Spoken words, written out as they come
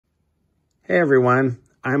Hey everyone,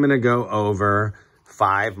 I'm going to go over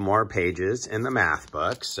 5 more pages in the math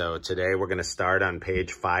book. So today we're going to start on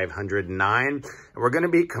page 509. And we're going to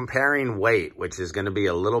be comparing weight, which is going to be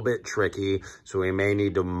a little bit tricky, so we may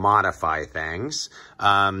need to modify things.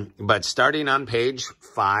 But starting on page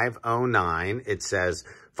 509, it says,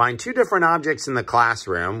 find 2 different objects in the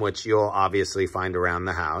classroom, which you'll obviously find around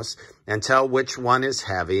the house, and tell which one is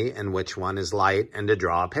heavy and which one is light, and to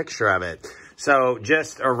draw a picture of it. So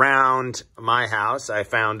just around my house, I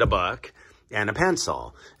found a book and a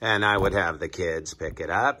pencil, and I would have the kids pick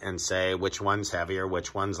it up and say which one's heavier,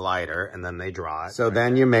 which one's lighter, and then they draw it. So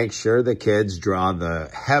then you make sure the kids draw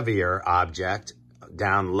the heavier object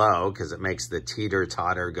down low because it makes the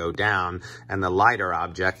teeter-totter go down, and the lighter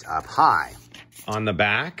object up high. On the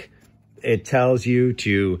back, it tells you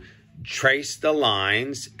to trace the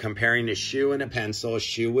lines comparing a shoe and a pencil. A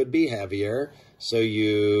shoe would be heavier, so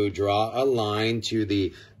you draw a line to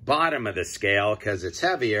the bottom of the scale because it's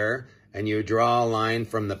heavier, and you draw a line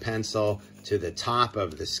from the pencil to the top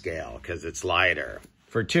of the scale because it's lighter.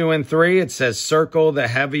 For 2 and 3, it says circle the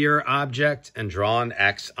heavier object and draw an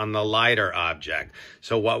X on the lighter object.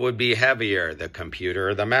 So what would be heavier, the computer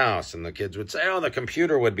or the mouse? And the kids would say, oh, the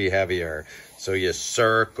computer would be heavier. So you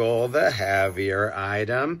circle the heavier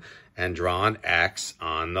item and draw an X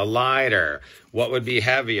on the lighter. What would be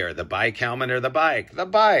heavier, the bike helmet or the bike? The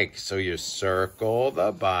bike. So you circle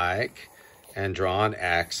the bike and draw an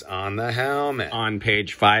X on the helmet. On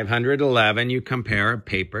page 511, you compare a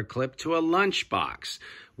paper clip to a lunchbox.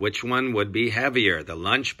 Which one would be heavier? The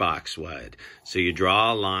lunchbox would. So you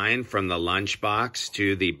draw a line from the lunchbox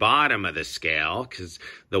to the bottom of the scale, because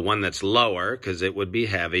the one that's lower, because it would be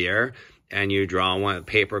heavier. And you draw one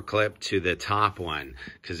paper clip to the top one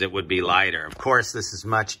because it would be lighter. Of course, this is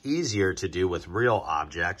much easier to do with real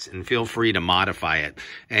objects, and feel free to modify it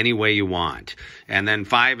any way you want. And then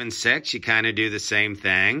 5 and 6, you kind of do the same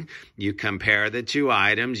thing. You compare the 2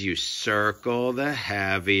 items, you circle the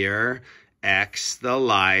heavier, X the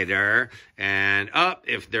lighter, and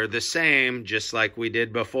if they're the same, just like we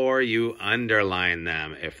did before, you underline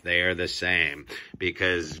them if they are the same,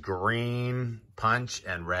 because green punch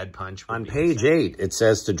and red punch. On page 8, it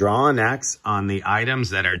says to draw an X on the items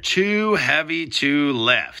that are too heavy to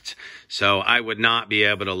lift. So I would not be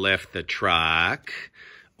able to lift the truck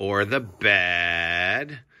or the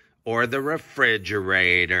bed or the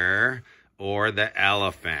refrigerator or the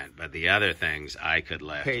elephant, but the other things I could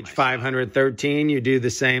lift. Page 513, you do the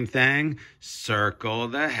same thing. Circle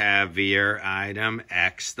the heavier item,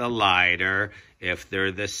 X the lighter. If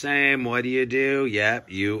they're the same, what do? Yep,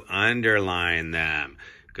 you underline them.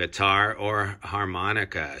 Guitar or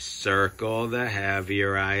harmonica, circle the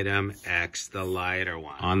heavier item, X the lighter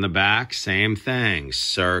one. On the back, same thing.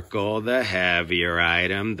 Circle the heavier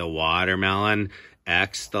item, the watermelon,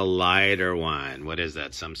 X the lighter one. What is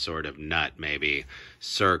that? Some sort of nut, maybe.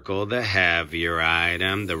 Circle the heavier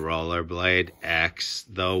item, the rollerblade, X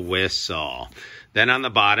the whistle. Then on the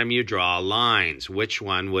bottom, you draw lines. Which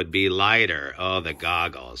one would be lighter? Oh, the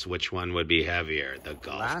goggles. Which one would be heavier? The golf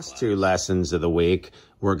clubs. Last 2 lessons of the week,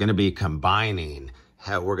 we're going to be combining.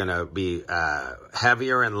 We're going to be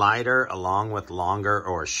heavier and lighter along with longer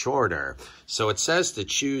or shorter. So it says to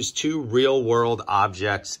choose 2 real-world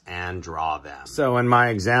objects and draw them. So in my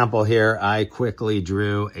example here, I quickly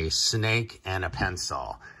drew a snake and a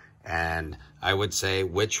pencil. And I would say,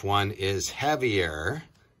 which one is heavier?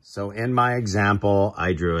 So in my example,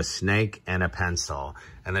 I drew a snake and a pencil.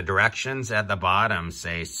 And the directions at the bottom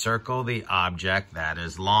say, circle the object that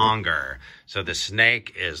is longer. So the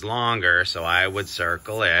snake is longer, so I would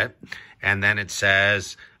circle it. And then it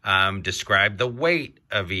says, describe the weight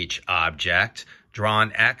of each object. Draw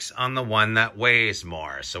an X on the one that weighs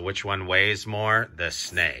more. So which one weighs more? The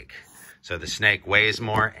snake. So the snake weighs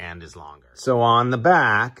more and is longer. So on the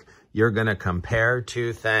back, you're going to compare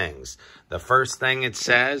 2 things. The first thing it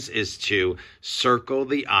says is to circle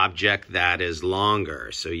the object that is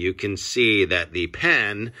longer. So you can see that the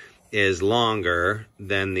pen is longer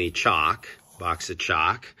than the chalk, box of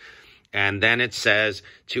chalk. And then it says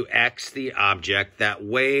to X the object that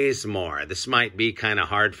weighs more. This might be kind of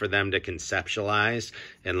hard for them to conceptualize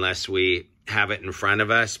unless we have it in front of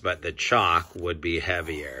us, but the chalk would be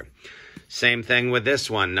heavier. Same thing with this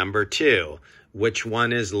one, number 2. Which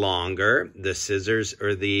one is longer, the scissors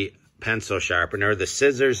or the pencil sharpener? The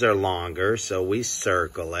scissors are longer, so we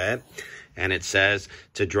circle it. And it says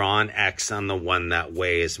to draw an X on the one that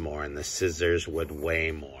weighs more, and the scissors would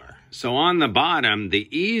weigh more. So on the bottom, the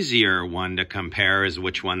easier one to compare is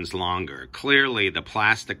which one's longer. Clearly, the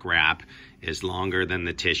plastic wrap is longer than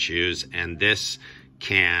the tissues, and this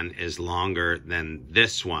can is longer than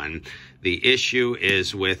this one. The issue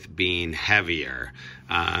is with being heavier.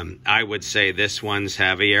 I would say this one's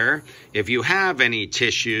heavier. If you have any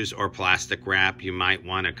tissues or plastic wrap, you might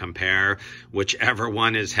want to compare whichever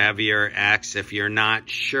one is heavier, X. If you're not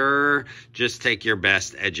sure, just take your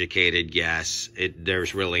best educated guess.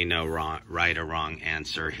 There's really no right or wrong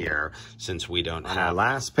answer here, since we don't have. On our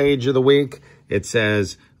last page of the week, it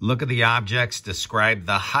says, look at the objects, describe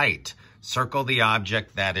the height. Circle the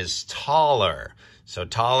object that is taller. So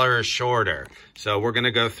taller or shorter. So we're going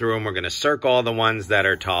to go through and we're going to circle all the ones that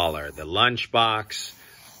are taller. The lunchbox,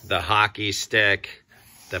 the hockey stick,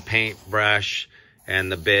 the paintbrush, and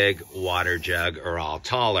the big water jug are all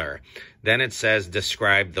taller. Then it says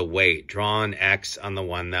describe the weight. Draw an X on the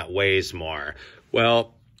one that weighs more.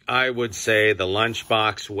 Well, I would say the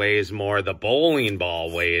lunchbox weighs more. The bowling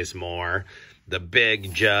ball weighs more. The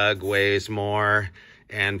big jug weighs more.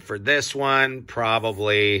 And for this one,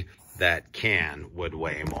 probably that can would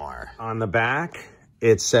weigh more. On the back,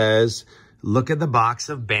 it says, look at the box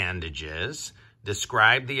of bandages.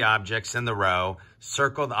 Describe the objects in the row.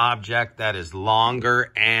 Circle the object that is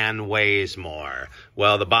longer and weighs more.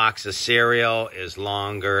 Well, the box of cereal is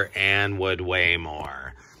longer and would weigh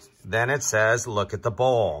more. Then it says, look at the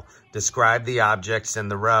bowl. Describe the objects in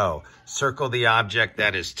the row. Circle the object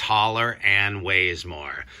that is taller and weighs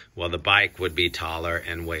more. Well, the bike would be taller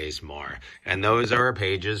and weighs more. And those are our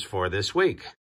pages for this week.